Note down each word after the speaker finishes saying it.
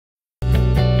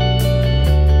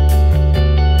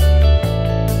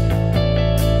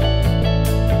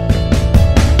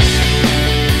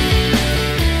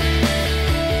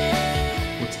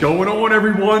going on,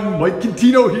 everyone? Mike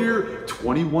Contino here,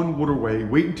 21 Waterway.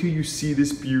 Wait until you see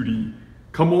this beauty.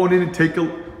 Come on in and take a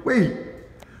look. Wait,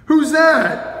 who's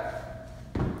that?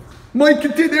 Mike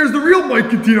Contino, there's the real Mike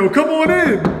Contino. Come on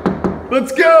in.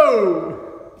 Let's go.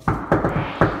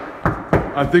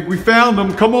 I think we found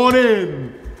him. Come on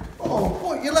in. Oh,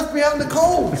 boy, you left me out in the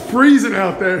cold. It's freezing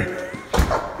out there.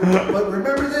 But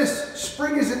remember this,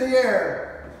 spring is in the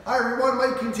air. Hi everyone,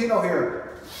 Mike Contino here.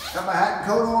 Got my hat and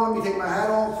coat on, let me take my hat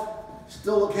off.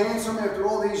 Still look handsome after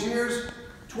all these years.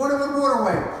 21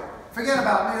 Waterway. Forget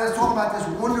about me, let's talk about this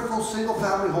wonderful single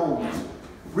family home.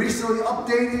 Recently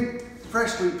updated,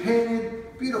 freshly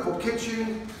painted, beautiful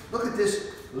kitchen. Look at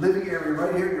this living area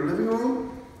right here, your living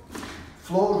room.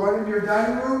 Flows right into your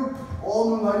dining room.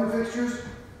 All new lighting fixtures.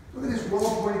 Look at this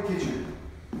well-appointed kitchen.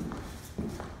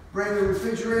 Brand new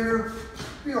refrigerator,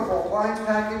 beautiful appliance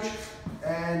package,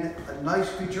 and a nice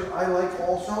feature I like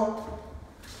also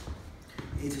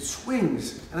is it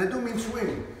swings, and I do mean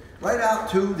swing, right out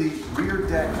to the rear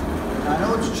deck. Now, I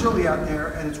know it's chilly out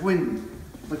there and it's windy,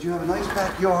 but you have a nice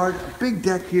backyard, a big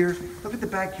deck here. Look at the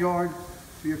backyard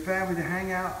for your family to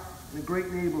hang out in a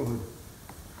great neighborhood.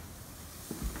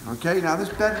 Okay, now this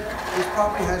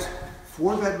property has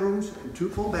 4 bedrooms and 2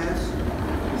 full baths.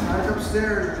 Besides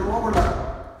upstairs, your lower level,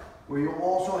 where you'll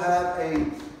also have a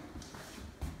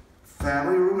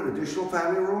family room, an additional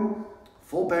family room,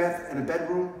 full bath and a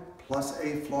bedroom, plus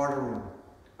a Florida room.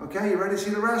 Okay, you ready to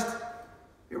see the rest?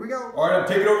 Here we go. All right, I'm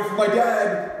taking over from my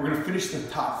dad. We're gonna finish the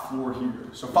top floor here.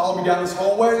 So follow me down this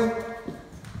hallway.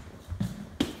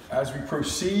 As we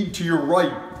proceed to your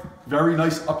right, very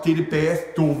nice updated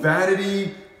bath, dual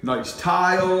vanity, nice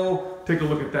tile. Take a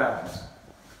look at that.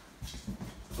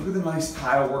 Look at the nice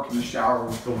tile work in the shower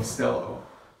with the Stello.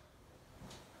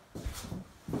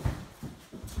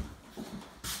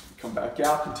 Come back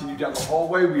out, continue down the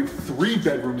hallway. We have 3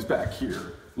 bedrooms back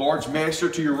here. Large master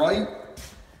to your right.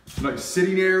 Nice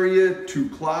sitting area, 2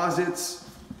 closets.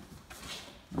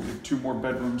 We have 2 more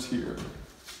bedrooms here.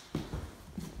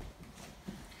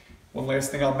 One last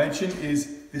thing I'll mention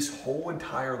is this whole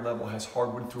entire level has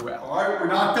hardwood throughout. All right, we're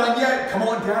not done yet. Come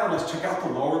on down, let's check out the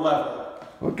lower level.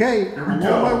 Okay, Here we I'm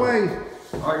go. on my way.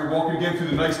 All right, you're walking again through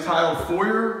the nice tiled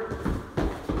foyer.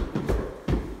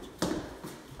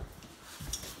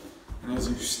 And as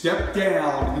you step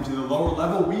down into the lower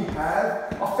level, we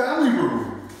have a family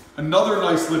room. Another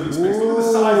nice living space. Look at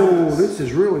the size of this. This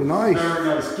is really nice. Very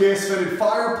nice. Gas-vented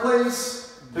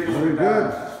fireplace. Take a look at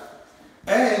that.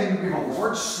 And we have a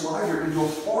large slider into a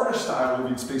Florida-style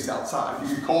living space outside.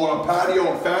 You can call it a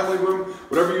patio, a family room,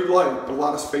 whatever you like, but a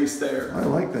lot of space there. I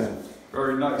like that.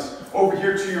 Very nice. Over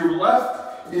here to your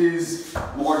left is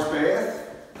large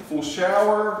bath, full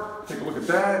shower. Take a look at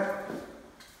that.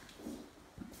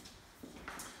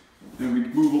 Then we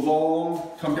move along,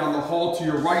 come down the hall to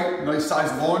your right, nice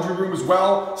sized laundry room as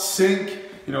well, sink,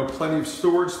 you know, plenty of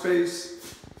storage space.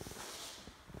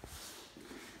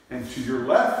 And to your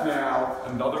left now,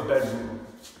 another bedroom.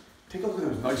 Take a look at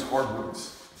those nice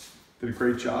hardwoods. Did a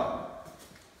great job.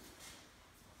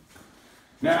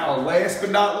 Now, last but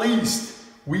not least,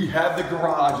 we have the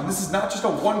garage. And this is not just a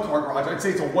 1-car garage, I'd say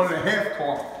it's a 1.5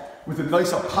 car with a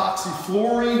nice epoxy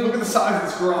flooring. Look at the size of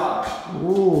this garage.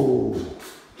 Ooh.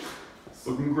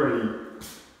 Looking great.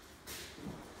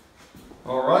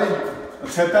 All right,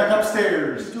 let's head back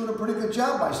upstairs. You're doing a pretty good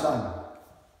job, my son.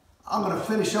 I'm gonna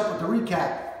finish up with the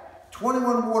recap.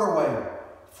 21 Waterway,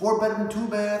 4-bedroom,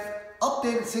 2-bath,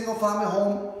 updated single-family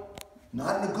home,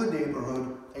 not in a good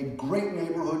neighborhood, a great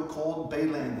neighborhood called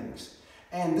Baylanding.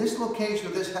 And this location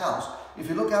of this house, if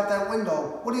you look out that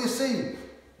window, what do you see?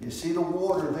 You see the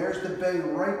water. There's the bay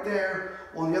right there.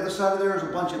 On the other side of there is a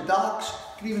bunch of docks.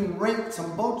 You can even rent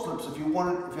some boat slips if you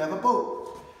want it, if you have a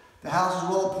boat. The house is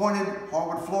well appointed,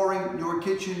 hardwood flooring, newer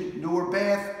kitchen, newer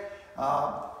bath,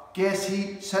 gas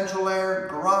heat, central air,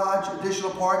 garage, additional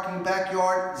parking,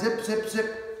 backyard, zip, zip,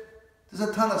 zip. There's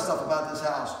a ton of stuff about this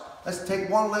house. Let's take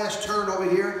one last turn over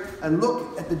here and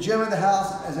look at the gem of the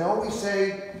house. As I always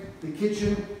say, the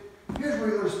kitchen. Here's where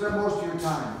you're going to spend most of your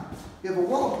time. You have a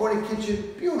well-appointed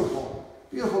kitchen, beautiful,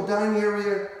 beautiful dining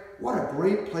area. What a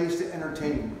great place to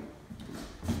entertain.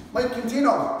 Mike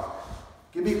Contino,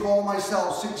 give me a call on my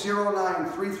cell,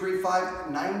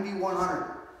 609-335-9100.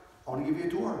 I want to give you a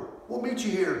tour. We'll meet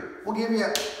you here. We'll give you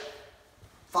a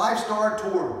 5-star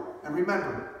tour. And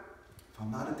remember, if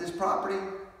I'm not at this property,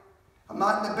 I'm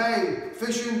not in the bay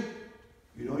fishing,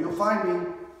 you know you'll find me.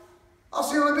 I'll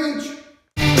see you on the beach.